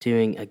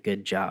doing a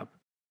good job.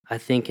 I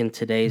think in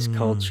today's Mm,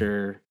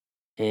 culture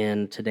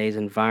and today's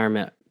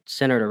environment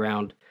centered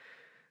around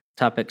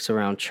topics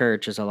around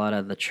church is a lot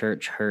of the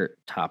church hurt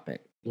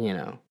topic.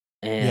 yeah.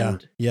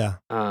 And Yeah.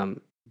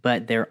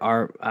 but there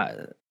are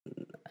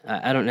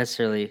I don't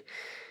necessarily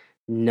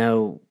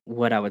know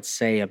what I would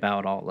say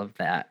about all of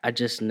that. I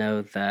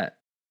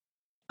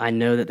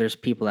know that there's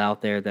people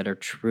out there that are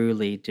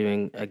truly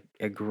doing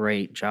a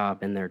great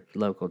job in their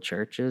local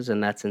churches,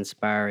 and that's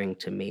inspiring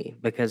to me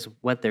because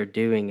what they're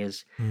doing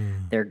is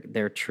Mm,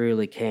 they're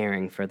truly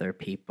caring for their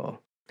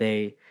people.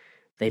 They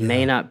may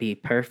yeah. not be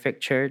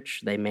perfect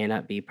church, they may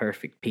not be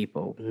perfect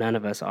people. None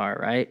of us are,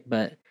 right?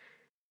 But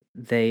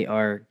they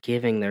are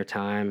giving their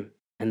time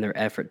and their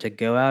effort to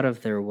go out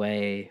of their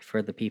way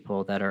for the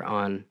people that are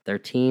on their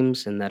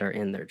teams and that are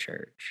in their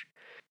church.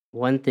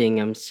 One thing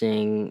I'm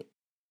seeing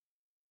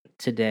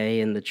today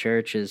in the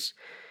church is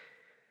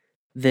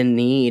the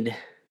need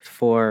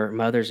for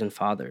mothers and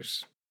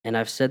fathers. And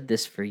I've said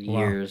this for Wow.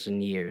 years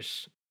and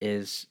years,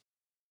 is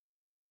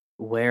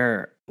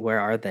where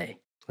are they?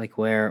 Like,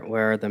 where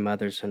are the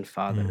mothers and Mm,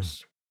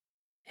 fathers?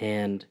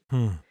 And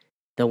hmm.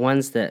 the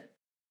ones that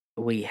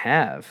we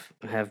have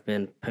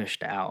been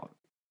pushed out,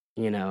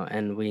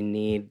 and we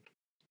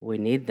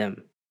need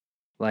them.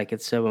 Like,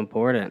 it's so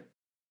important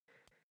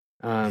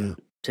Yeah.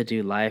 to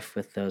do life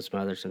with those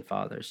mothers and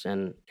fathers,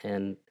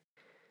 and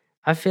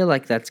I feel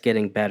like that's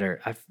getting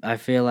better. I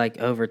feel like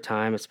over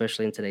time,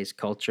 especially in today's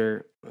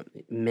culture,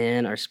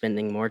 men are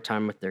spending more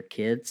time with their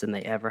kids than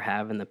they ever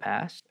have in the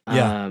past.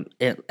 Yeah.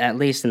 At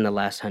least in the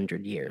last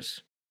 100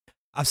 years.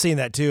 I've seen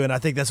that too, and I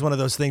think that's one of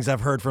those things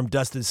I've heard from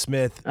Dustin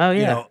Smith, Oh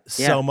yeah,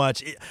 so yeah,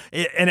 much.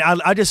 And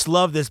I just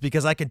love this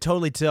because I can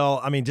totally tell.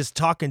 I mean, just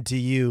talking to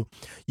you,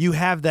 you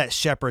have that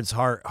shepherd's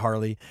heart,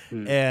 Harley,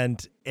 mm,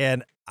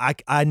 and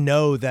I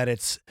know that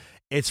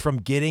it's from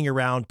getting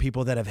around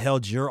people that have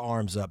held your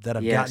arms up, that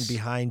have gotten yes.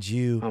 behind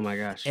you. Oh my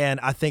gosh. And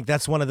I think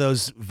that's one of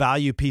those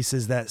value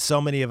pieces that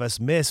so many of us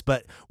miss.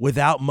 But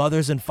without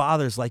mothers and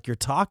fathers like you're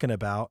talking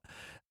about,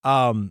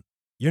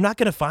 you're not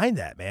going to find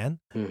that, man.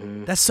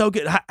 Hmm. That's so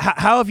good.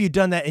 How have you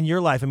done that in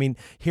your life? I mean,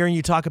 hearing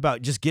you talk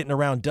about just getting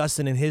around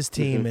Dustin and his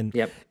team and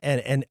Yep.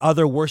 and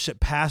other worship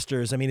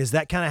pastors. I mean, is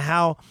that kind of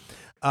how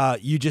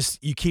you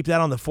keep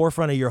that on the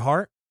forefront of your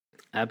heart?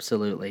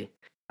 Absolutely.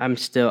 I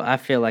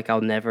feel like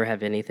I'll never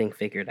have anything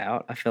figured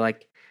out. I feel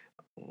like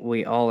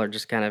we all are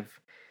just kind of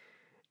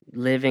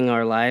living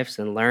our lives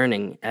and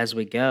learning as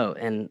we go.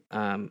 And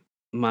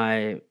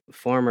my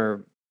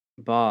former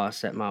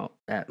boss at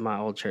my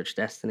old church,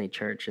 Destiny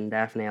Church in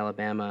Daphne,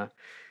 Alabama,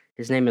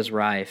 his name is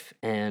Rife,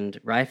 and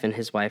Rife and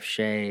his wife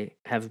Shay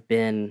have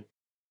been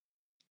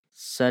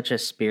such a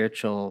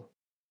spiritual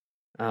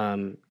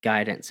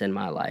guidance in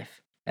my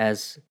life.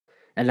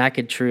 And I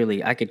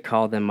could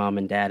call them mom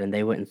and dad, and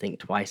they wouldn't think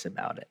twice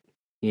about it.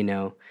 You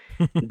know,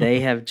 they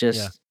have Yeah.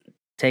 just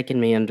taken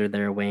me under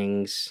their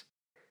wings.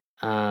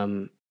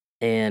 Um,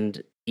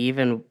 and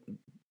even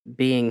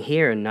being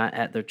here and not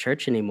at their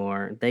church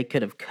anymore, they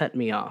could have cut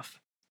me off,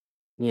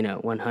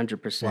 Wow.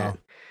 100%.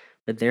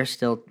 But they're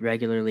still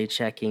regularly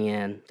checking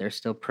in. They're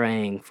still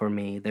praying for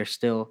me. They're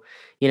still,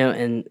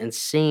 and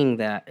seeing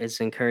that is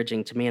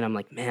encouraging to me. And I'm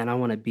like, man, I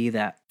want to be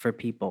that for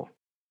people.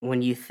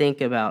 When you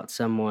think about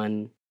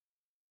someone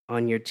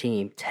on your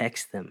team,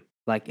 text them.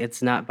 Like,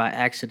 it's not by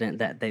accident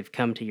that they've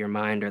come to your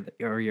mind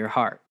or your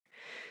heart.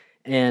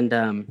 And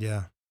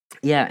Yeah.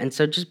 yeah, and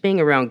so just being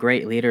around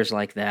great leaders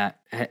like that,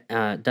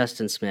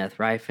 Dustin Smith,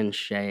 Rife and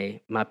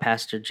Shay, my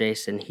pastor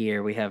Jason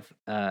here. We have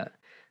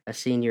a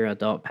senior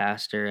adult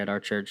pastor at our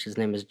church. His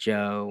name is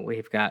Joe.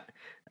 We've got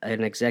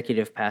an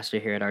executive pastor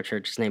here at our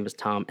church. His name is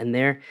Tom. And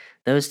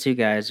those two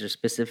guys are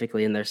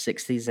specifically in their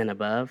 60s and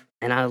above.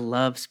 And I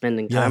love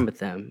spending Yeah. time with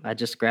them. I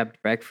just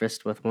grabbed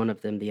breakfast with one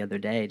of them the other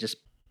day just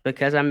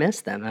because I miss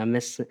them. I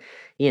miss,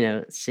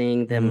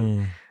 seeing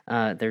them.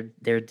 Mm.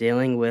 They're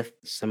dealing with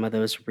some of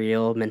those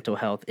real mental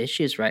health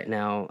issues right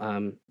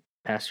now.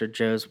 Pastor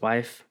Joe's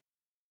wife,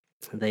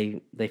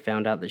 they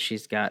found out that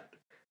she's got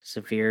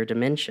severe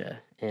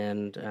dementia,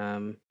 and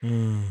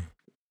Mm.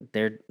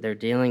 they're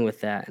dealing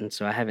with that. And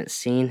so I haven't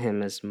seen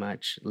him as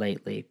much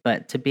lately.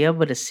 But to be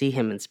able to see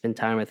him and spend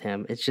time with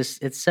him,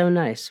 it's so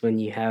nice when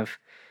you have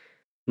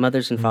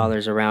mothers and Mm.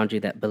 fathers around you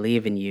that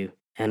believe in you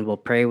and will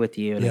pray with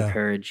you and Yeah.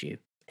 encourage you.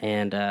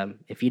 And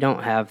if you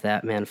don't have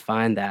that, man,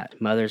 find that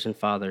mothers and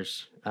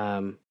fathers.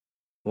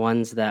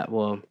 Ones that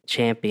will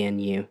champion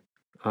you,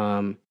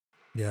 um,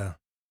 Yeah.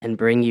 and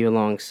bring you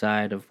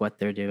alongside of what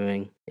they're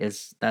doing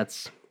is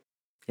that's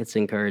it's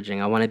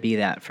encouraging. I want to be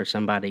that for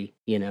somebody,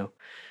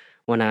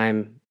 when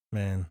I'm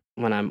Man.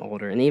 when I'm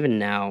older. And even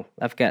now,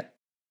 I've got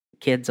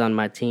kids on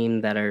my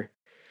team that are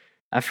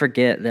I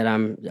forget that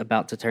I'm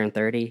about to turn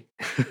 30.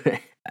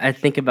 I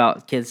think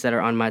about kids that are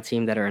on my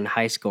team that are in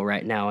high school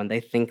right now, and they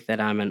think that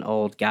I'm an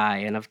old guy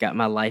and I've got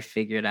my life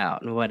figured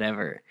out and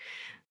whatever.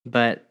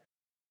 But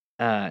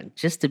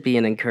just to be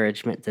an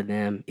encouragement to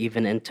them,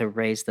 even and to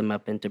raise them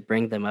up and to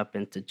bring them up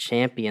and to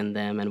champion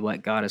them and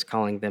what God is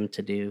calling them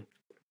to do.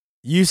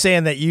 You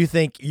saying that you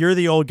think you're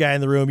the old guy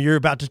in the room, you're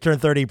about to turn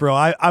 30, bro.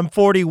 I'm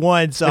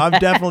 41, so I'm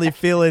definitely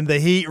feeling the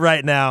heat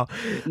right now.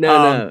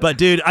 No, no. But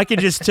dude, I can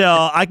just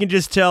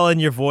tell in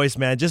your voice,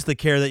 man, just the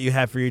care that you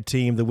have for your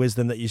team, the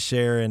wisdom that you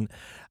share. And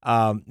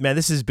man,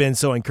 this has been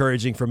so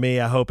encouraging for me.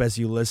 I hope as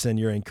you listen,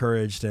 you're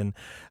encouraged, and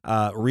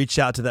reach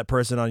out to that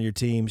person on your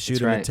team, shoot That's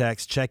them a right.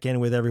 text, check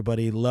in with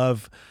everybody,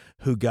 love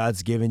who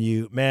God's given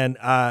you. Man,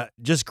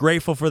 just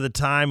grateful for the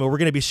time. We're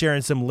going to be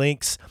sharing some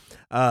links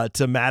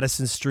to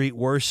Madison Street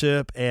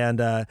Worship,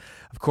 and of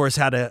course,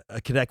 how to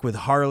connect with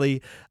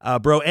Harley.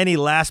 Bro, any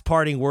last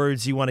parting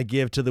words you want to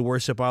give to the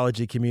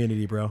worshipology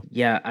community, bro?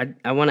 Yeah,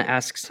 I want to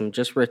ask some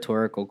just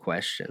rhetorical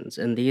questions.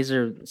 And these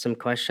are some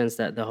questions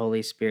that the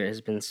Holy Spirit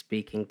has been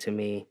speaking to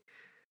me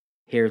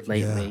here Yeah,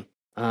 lately.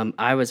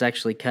 I was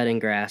actually cutting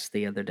grass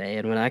the other day,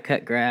 and when I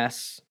cut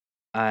grass,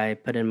 I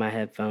put in my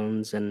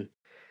headphones and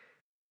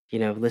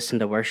listen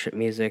to worship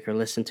music or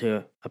listen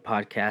to a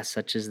podcast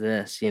such as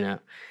this,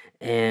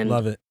 and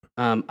love it.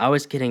 I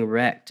was getting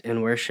wrecked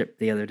in worship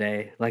the other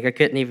day. Like, I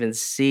couldn't even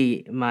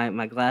see.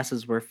 My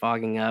glasses were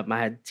fogging up. I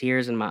had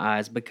tears in my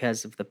eyes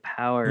because of the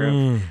power of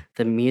Mm,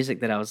 the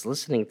music that I was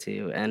listening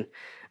to. And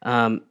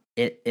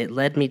it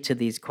led me to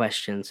these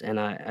questions, and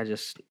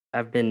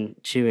I've been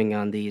chewing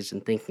on these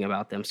and thinking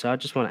about them. So I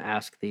just want to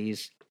ask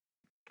these.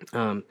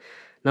 Um,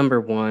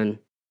 Number one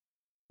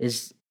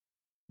is,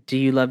 do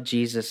you love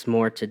Jesus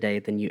more today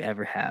than you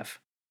ever have?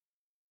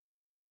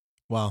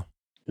 Wow.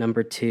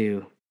 Number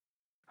two,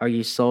 are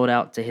you sold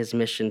out to his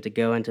mission to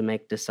go and to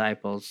make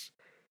disciples,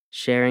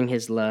 sharing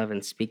his love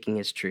and speaking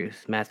his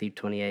truth? Matthew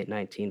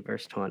 28:19,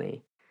 verse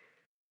 20.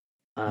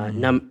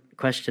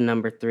 Question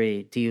number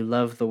three, do you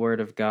love the word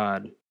of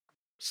God?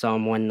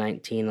 Psalm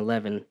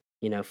 119:11,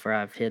 for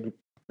I've hid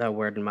thy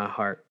word in my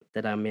heart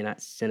that I may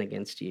not sin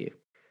against you.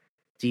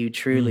 Do you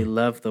truly Mm.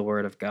 love the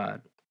word of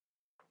God?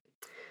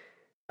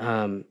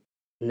 Um,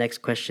 Next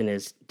question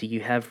is, do you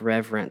have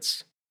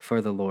reverence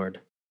for the Lord?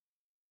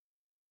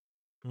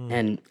 Mm.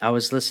 And I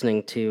was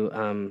listening to,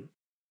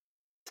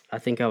 I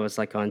think I was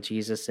like on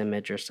Jesus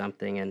Image or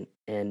something,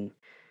 and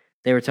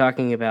they were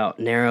talking about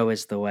narrow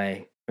is the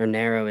way, or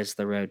narrow is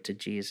the road to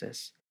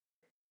Jesus.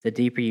 The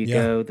deeper you Yeah.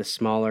 go, the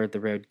smaller the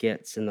road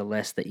gets, and the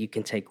less that you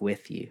can take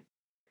with you.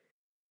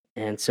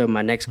 And so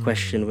my next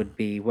question Mm. would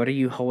be, what are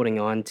you holding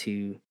on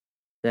to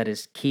that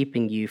is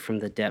keeping you from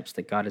the depths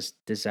that God has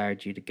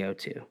desired you to go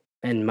to?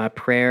 And my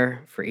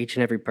prayer for each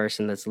and every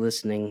person that's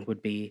listening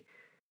would be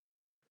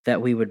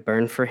that we would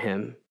burn for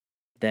him,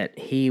 that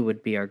he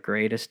would be our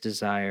greatest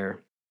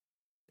desire,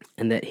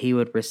 and that he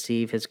would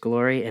receive his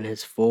glory and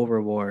his full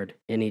reward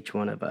in each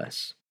one of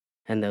us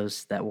and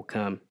those that will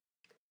come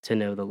to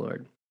know the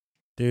Lord.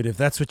 Dude, if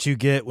that's what you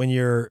get when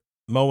you're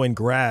mowing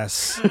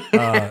grass,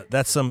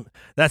 that's some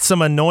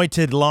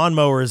anointed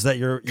lawnmowers that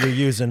you're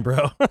using,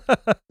 bro.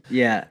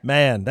 Yeah.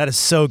 Man, that is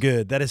so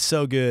good. That is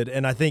so good.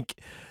 And I think,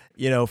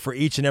 for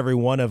each and every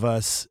one of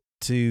us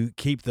to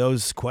keep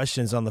those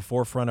questions on the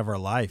forefront of our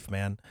life,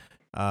 man.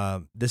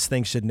 This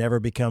thing should never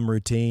become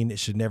routine. It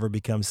should never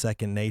become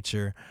second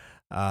nature.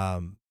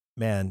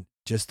 Man,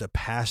 just a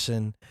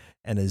passion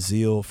and a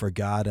zeal for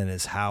God and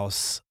his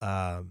house.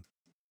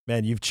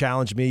 Man, you've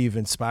challenged me. You've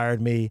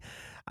inspired me.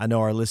 I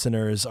know our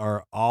listeners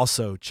are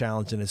also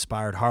challenged and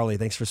inspired. Harley,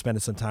 thanks for spending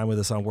some time with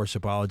us on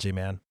Worshipology,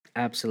 man.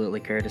 Absolutely,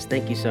 Curtis.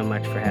 Thank you so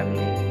much for having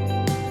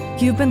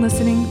me. You've been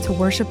listening to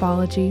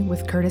Worshipology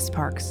with Curtis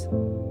Parks.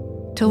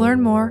 To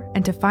learn more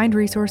and to find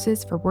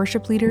resources for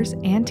worship leaders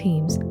and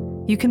teams,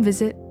 you can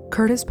visit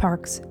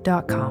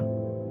curtisparks.com.